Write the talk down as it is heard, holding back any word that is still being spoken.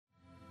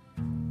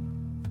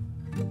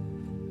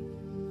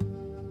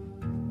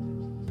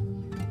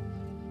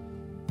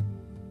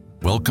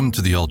Welcome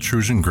to the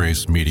Altrusion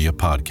Grace Media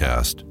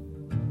Podcast.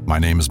 My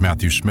name is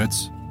Matthew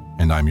Schmitz,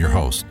 and I'm your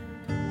host.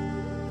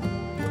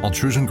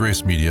 Altrusion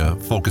Grace Media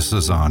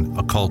focuses on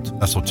occult,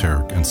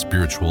 esoteric, and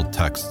spiritual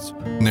texts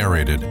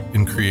narrated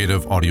in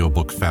creative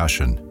audiobook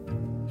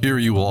fashion. Here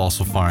you will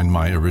also find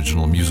my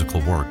original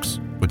musical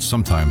works, which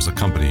sometimes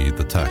accompany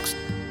the text.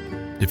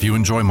 If you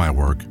enjoy my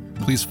work,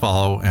 please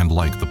follow and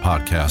like the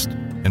podcast,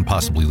 and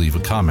possibly leave a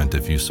comment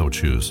if you so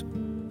choose.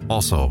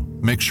 Also,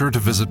 make sure to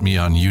visit me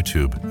on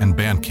YouTube and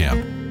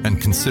Bandcamp,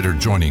 and consider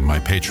joining my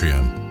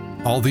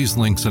Patreon. All these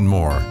links and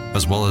more,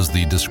 as well as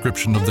the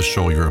description of the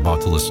show you're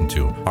about to listen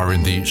to, are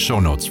in the show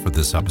notes for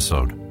this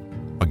episode.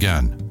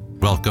 Again,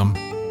 welcome,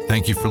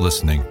 thank you for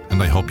listening,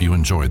 and I hope you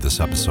enjoyed this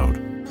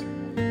episode.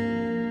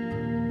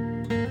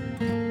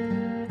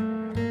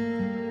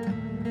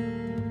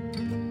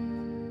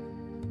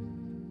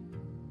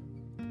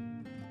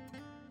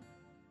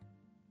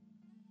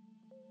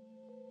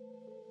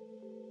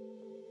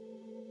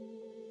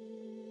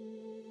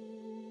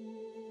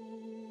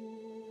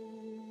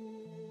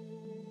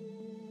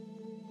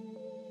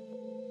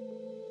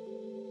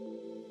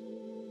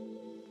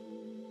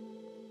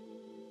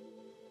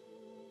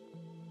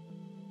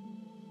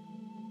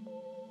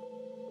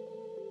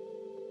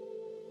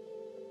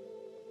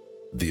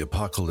 The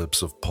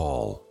Apocalypse of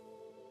Paul,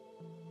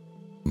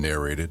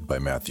 narrated by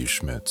Matthew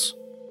Schmitz.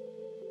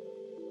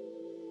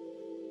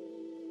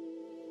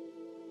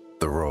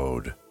 The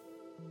road.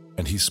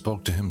 And he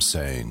spoke to him,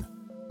 saying,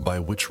 By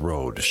which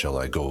road shall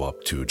I go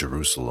up to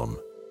Jerusalem?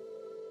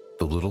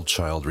 The little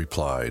child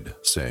replied,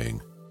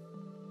 saying,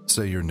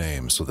 Say your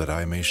name, so that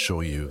I may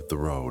show you the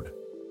road.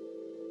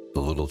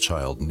 The little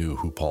child knew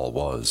who Paul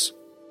was.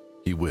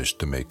 He wished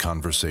to make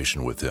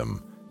conversation with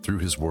him through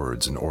his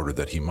words in order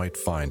that he might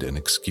find an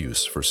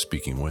excuse for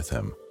speaking with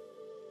him.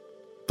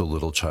 The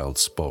little child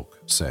spoke,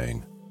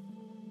 saying,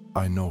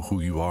 I know who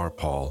you are,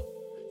 Paul.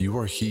 You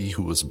are he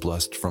who was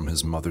blessed from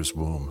his mother's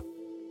womb.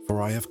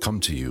 For I have come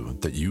to you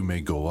that you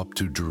may go up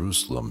to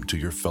Jerusalem to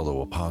your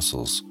fellow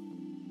apostles.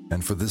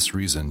 And for this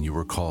reason you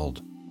were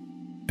called.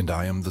 And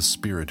I am the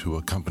Spirit who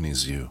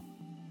accompanies you.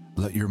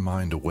 Let your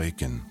mind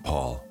awaken,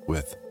 Paul,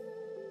 with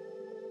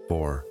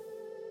 4.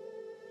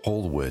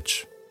 Whole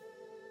which,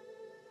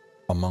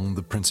 among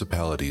the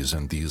principalities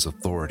and these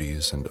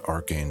authorities and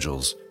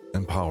archangels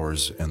and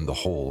powers and the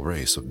whole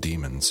race of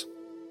demons,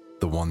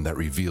 the one that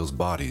reveals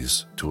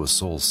bodies to a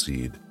soul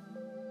seed.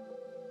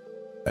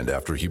 And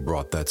after he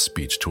brought that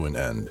speech to an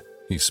end,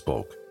 he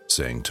spoke,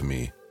 saying to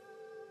me,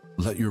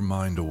 Let your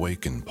mind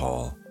awaken,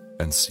 Paul,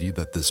 and see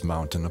that this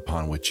mountain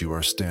upon which you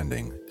are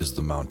standing is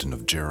the mountain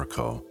of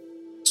Jericho,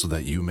 so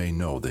that you may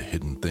know the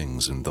hidden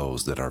things in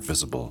those that are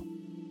visible.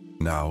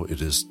 Now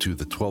it is to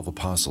the 12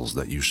 apostles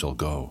that you shall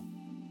go,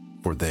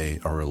 for they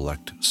are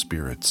elect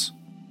spirits,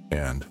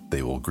 and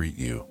they will greet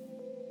you.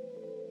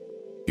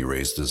 He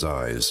raised his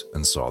eyes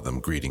and saw them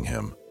greeting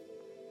him.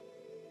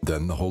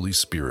 Then the Holy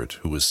Spirit,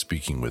 who was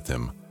speaking with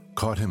him,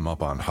 caught him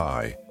up on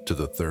high to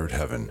the 3rd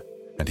heaven,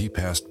 and he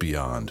passed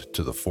beyond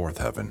to the 4th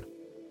heaven.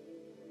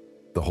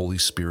 The Holy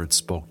Spirit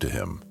spoke to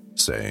him,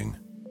 saying,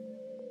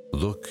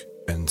 Look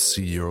and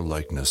see your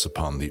likeness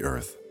upon the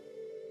earth.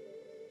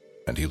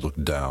 And he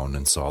looked down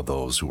and saw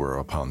those who were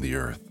upon the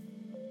earth.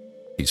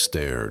 He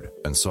stared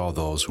and saw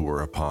those who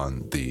were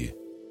upon the.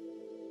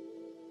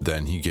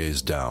 Then he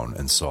gazed down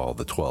and saw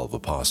the 12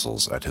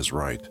 apostles at his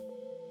right,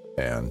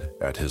 and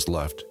at his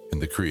left in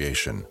the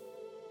creation,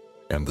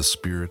 and the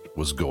Spirit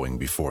was going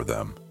before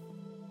them.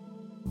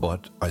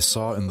 But I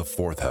saw in the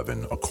 4th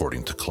heaven,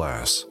 according to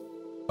class,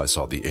 I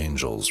saw the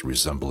angels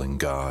resembling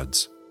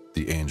gods,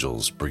 the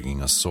angels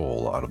bringing a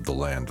soul out of the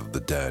land of the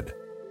dead.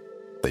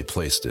 They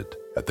placed it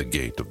at the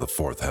gate of the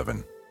 4th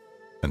heaven,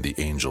 and the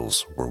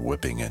angels were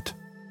whipping it.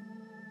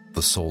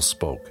 The soul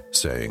spoke,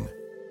 saying,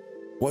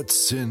 What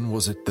sin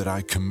was it that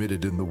I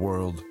committed in the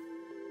world?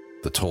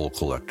 The toll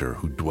collector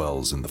who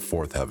dwells in the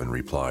 4th heaven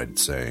replied,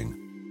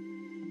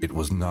 saying, It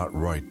was not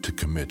right to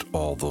commit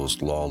all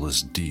those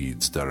lawless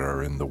deeds that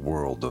are in the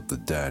world of the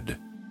dead.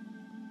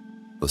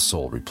 The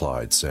soul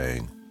replied,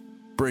 saying,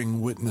 Bring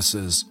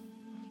witnesses.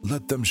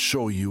 Let them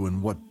show you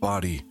in what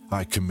body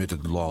I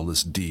committed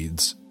lawless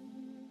deeds.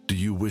 Do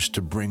you wish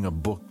to bring a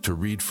book to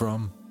read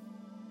from?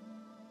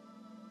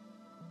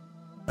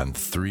 And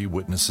 3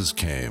 witnesses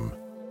came.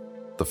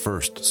 The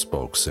first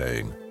spoke,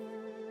 saying,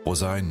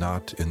 Was I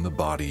not in the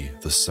body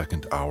the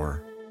 2nd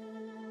hour?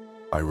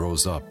 I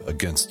rose up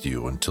against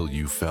you until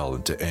you fell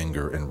into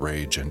anger and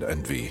rage and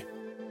envy.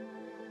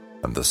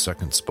 And the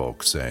second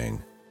spoke,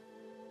 saying,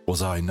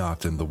 Was I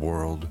not in the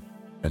world?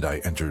 And I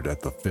entered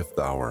at the 5th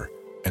hour,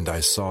 and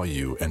I saw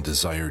you and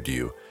desired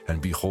you,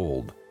 and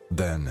behold,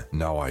 then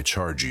now I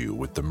charge you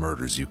with the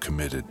murders you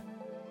committed.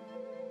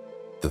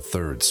 The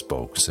third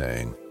spoke,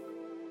 saying,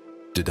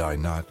 Did I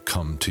not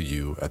come to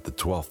you at the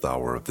 12th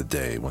hour of the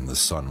day when the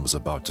sun was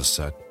about to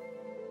set?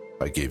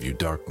 I gave you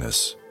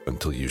darkness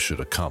until you should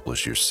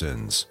accomplish your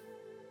sins.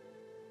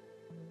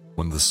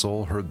 When the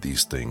soul heard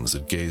these things,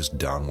 it gazed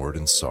downward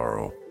in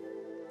sorrow,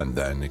 and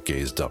then it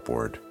gazed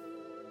upward.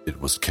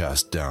 It was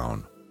cast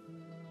down.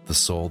 The The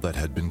soul that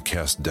had been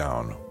cast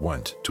down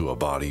went to a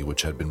body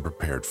which had been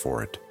prepared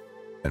for it,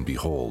 and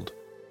behold,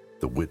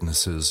 the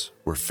witnesses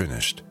were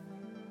finished.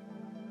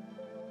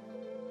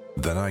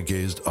 Then I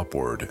gazed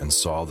upward and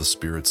saw the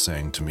Spirit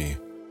saying to me,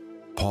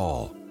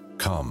 Paul,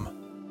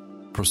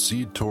 come,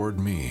 proceed toward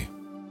me.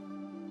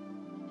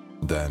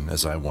 Then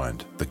as I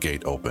went, the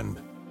gate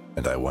opened,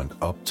 and I went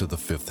up to the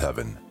fifth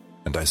heaven,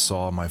 and I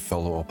saw my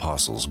fellow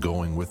apostles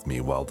going with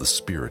me while the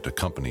Spirit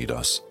accompanied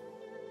us.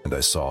 And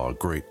I saw a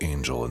great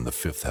angel in the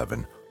fifth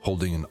heaven,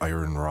 holding an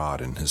iron rod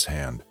in his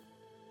hand.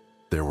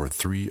 There were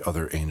 3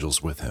 other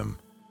angels with him,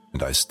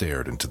 and I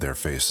stared into their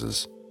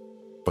faces.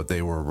 But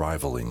they were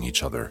rivaling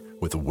each other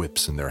with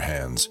whips in their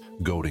hands,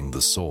 goading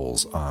the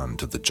souls on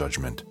to the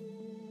judgment.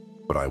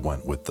 But I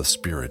went with the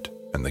Spirit,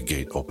 and the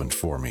gate opened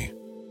for me.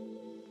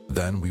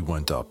 Then we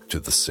went up to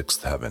the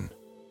sixth heaven,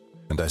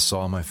 and I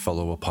saw my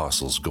fellow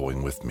apostles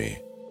going with me,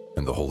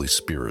 and the Holy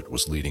Spirit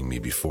was leading me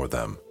before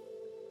them.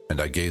 And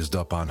I gazed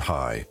up on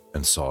high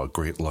and saw a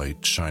great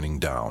light shining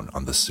down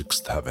on the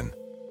sixth heaven.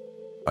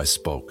 I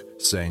spoke,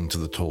 saying to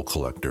the toll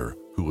collector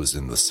who was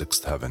in the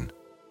sixth heaven,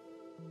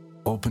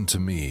 Open to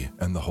me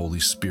and the Holy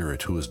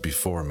Spirit who is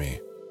before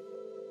me.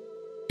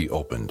 He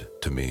opened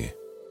to me.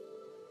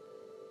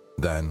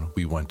 Then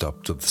we went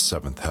up to the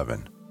seventh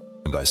heaven,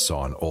 and I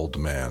saw an old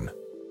man,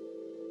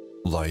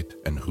 light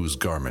and whose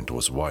garment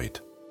was white.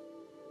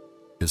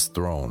 His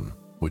throne,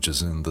 which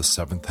is in the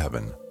seventh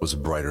heaven, was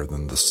brighter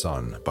than the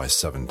sun by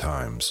 7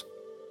 times.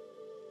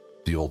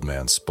 The old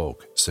man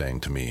spoke, saying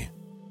to me,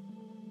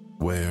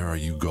 Where are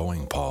you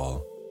going,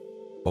 Paul?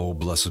 O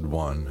blessed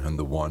one, and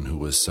the one who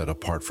was set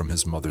apart from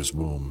his mother's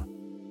womb.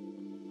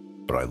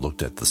 But I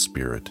looked at the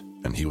Spirit,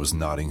 and he was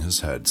nodding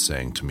his head,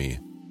 saying to me,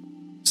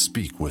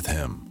 Speak with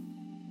him.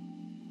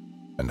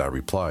 And I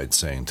replied,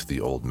 saying to the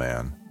old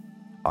man,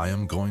 I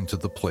am going to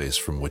the place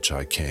from which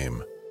I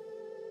came.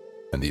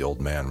 And the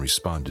old man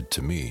responded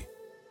to me,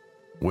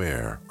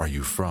 Where are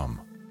you from?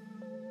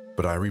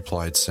 But I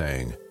replied,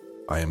 saying,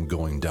 I am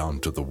going down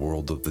to the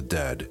world of the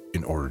dead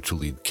in order to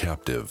lead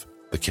captive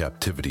the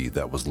captivity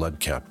that was led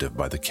captive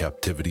by the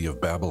captivity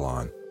of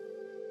Babylon.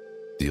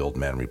 The old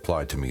man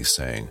replied to me,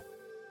 saying,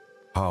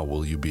 How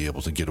will you be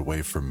able to get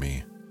away from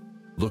me?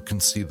 Look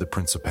and see the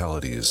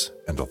principalities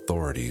and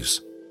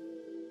authorities.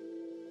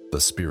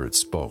 The Spirit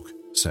spoke,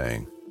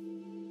 saying,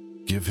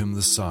 Give him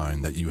the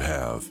sign that you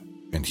have,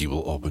 and he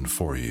will open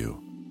for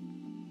you.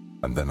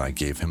 And then I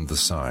gave him the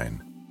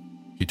sign.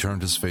 He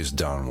turned his face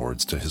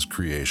downwards to his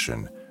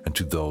creation and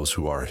to those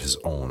who are his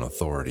own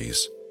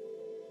authorities.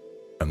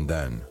 And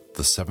then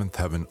the seventh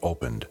heaven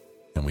opened,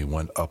 and we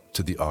went up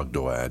to the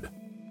Ogdoad,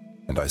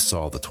 and I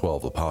saw the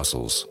 12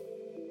 apostles.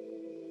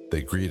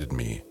 They greeted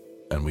me,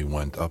 and we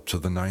went up to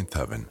the ninth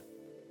heaven.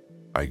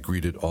 I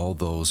greeted all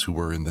those who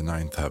were in the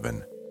ninth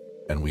heaven,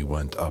 and we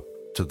went up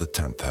to the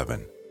 10th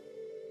heaven,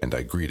 and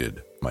I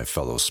greeted my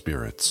fellow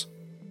spirits.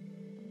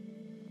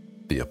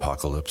 The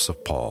Apocalypse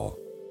of Paul.